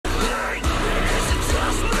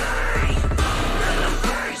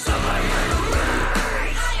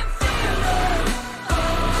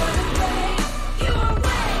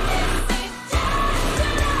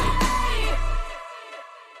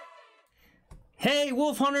Hey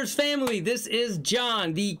Wolf HunterZ family, this is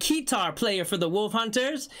John, the guitar player for the Wolf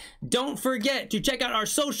HunterZ. Don't forget to check out our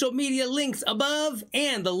social media links above,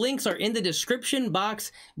 and the links are in the description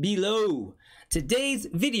box below. Today's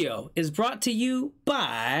video is brought to you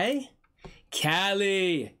by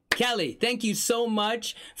Callie. Callie, thank you so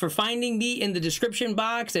much for finding me in the description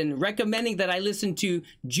box and recommending that I listen to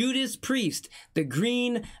Judas Priest, the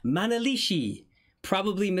Green Manalishi.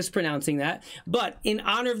 Probably mispronouncing that, but in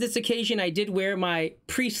honor of this occasion, I did wear my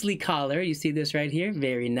priestly collar. You see this right here?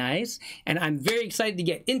 Very nice. And I'm very excited to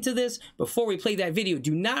get into this. Before we play that video,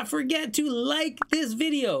 do not forget to like this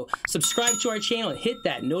video, subscribe to our channel, and hit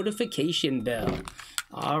that notification bell.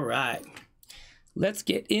 All right, let's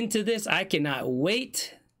get into this. I cannot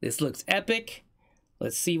wait. This looks epic.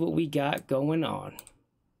 Let's see what we got going on.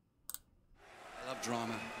 I love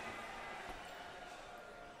drama.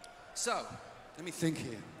 So, let me think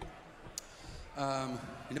here.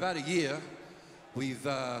 In about a year, we've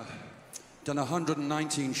done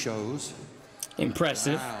 119 shows.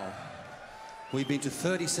 Impressive. Wow. We've been to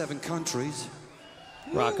 37 countries.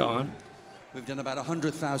 Rock on. We've done about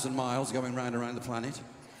 100,000 miles going round and around the planet.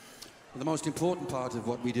 And the most important part of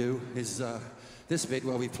what we do is this bit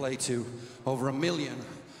where we play to over 1 million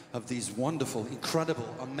of these wonderful,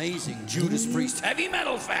 incredible, amazing Judas Priest heavy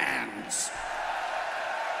metal fans.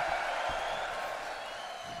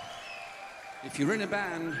 If you're in a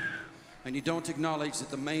band and you don't acknowledge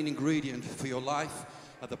that the main ingredient for your life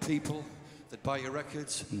are the people that buy your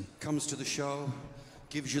records, comes to the show,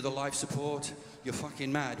 gives you the life support, you're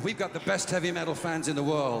fucking mad. We've got the best heavy metal fans in the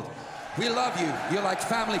world. We love you. You're like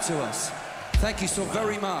family to us. Thank you so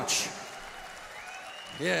very much.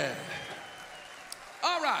 Yeah.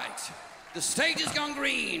 All right. The stage has gone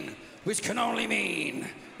green, which can only mean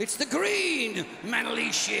it's the Green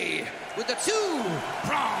Manalishi with the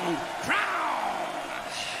two-pronged crown.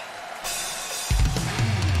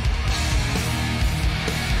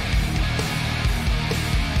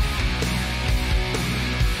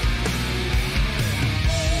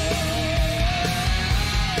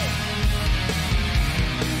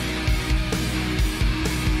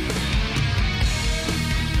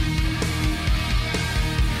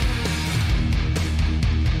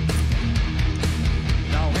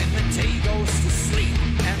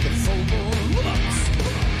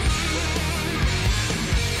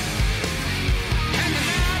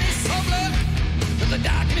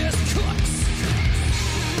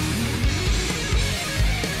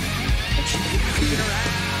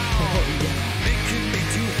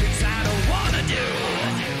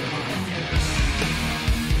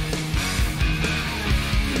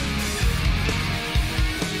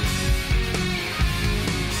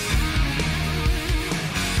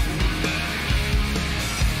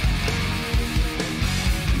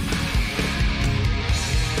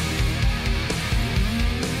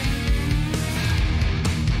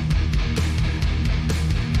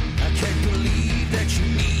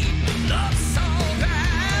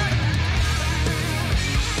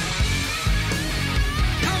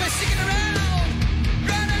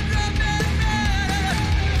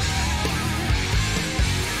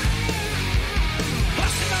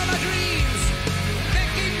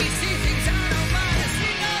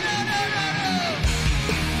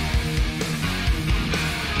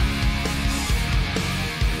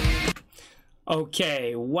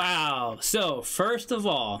 Okay, wow. So, first of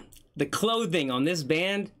all, the clothing on this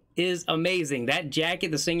band is amazing. That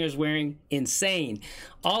jacket the singer's wearing, insane.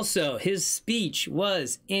 Also, his speech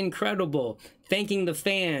was incredible. Thanking the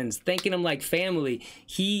fans, thanking them like family.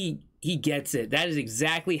 He gets it. That is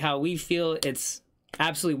exactly how we feel. It's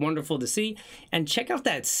absolutely wonderful to see. And check out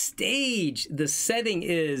that stage. The setting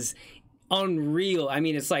is unreal. I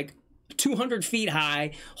mean, it's like 200 feet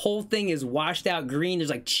high, whole thing is washed out green.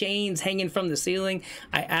 There's like chains hanging from the ceiling.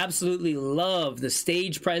 I absolutely love the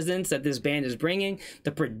stage presence that this band is bringing.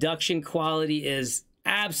 The production quality is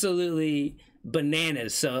absolutely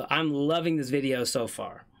bananas. So I'm loving this video so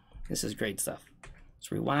far. This is great stuff.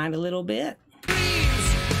 Let's rewind a little bit.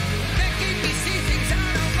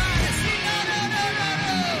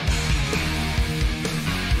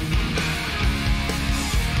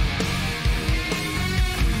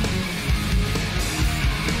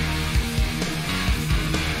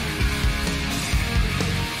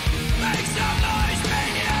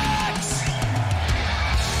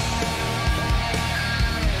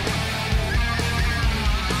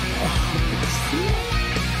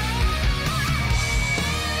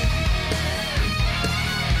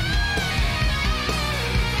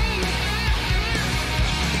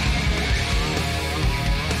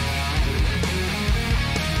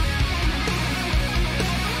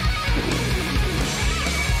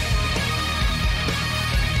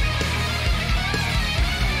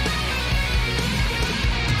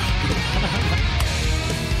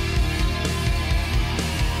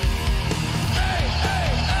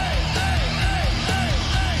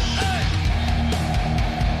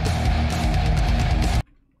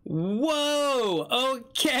 Whoa,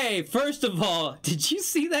 okay. First of all, did you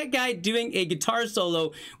see that guy doing a guitar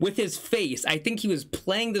solo with his face? I think he was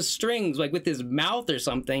playing the strings like with his mouth or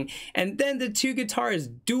something. And then the two guitarists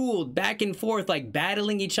dueled back and forth, like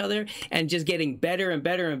battling each other and just getting better and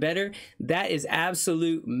better and better. That is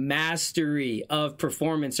absolute mastery of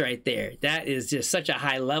performance right there. That is just such a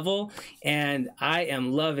high level. And I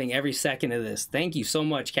am loving every second of this. Thank you so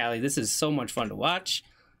much, Callie. This is so much fun to watch.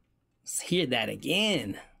 Let's hear that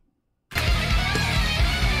again.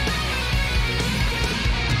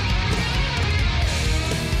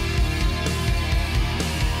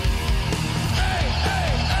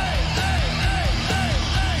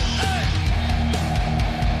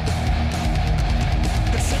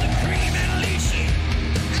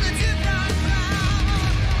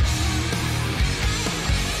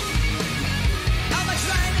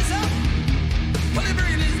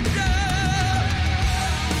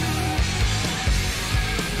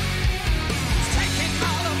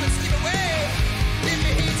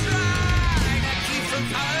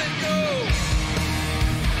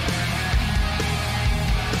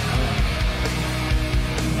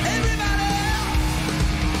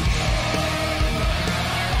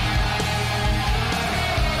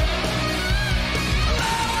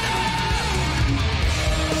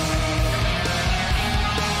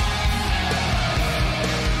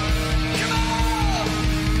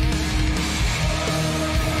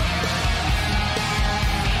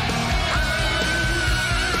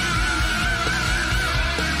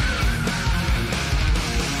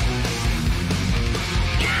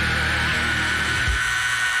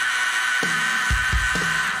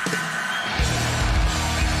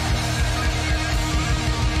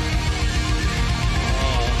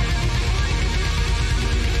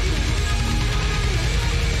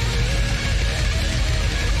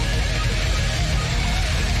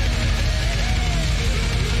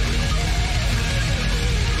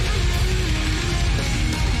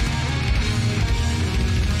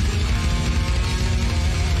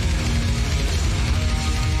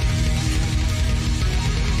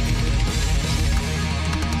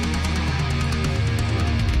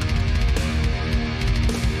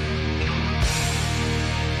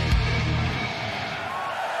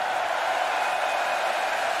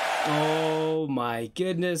 Oh my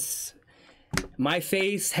goodness. My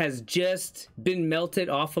face has just been melted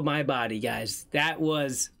off of my body, guys. That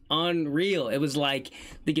was unreal. It was like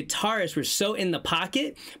the guitarists were so in the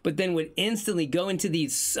pocket, but then would instantly go into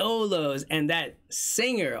these solos, and that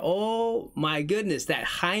singer, oh my goodness, that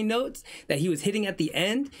high notes that he was hitting at the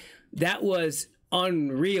end, that was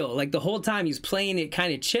unreal. Like the whole time he's playing it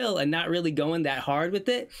kind of chill and not really going that hard with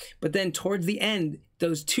it, but then towards the end,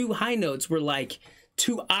 those two high notes were like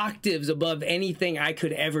 2 octaves above anything I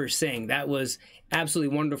could ever sing. That was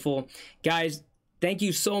absolutely wonderful. Guys, thank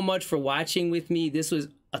you so much for watching with me. This was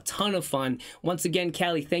a ton of fun. Once again,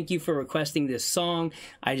 Callie, thank you for requesting this song.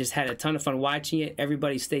 I just had a ton of fun watching it.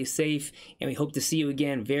 Everybody stay safe, and we hope to see you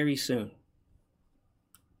again very soon.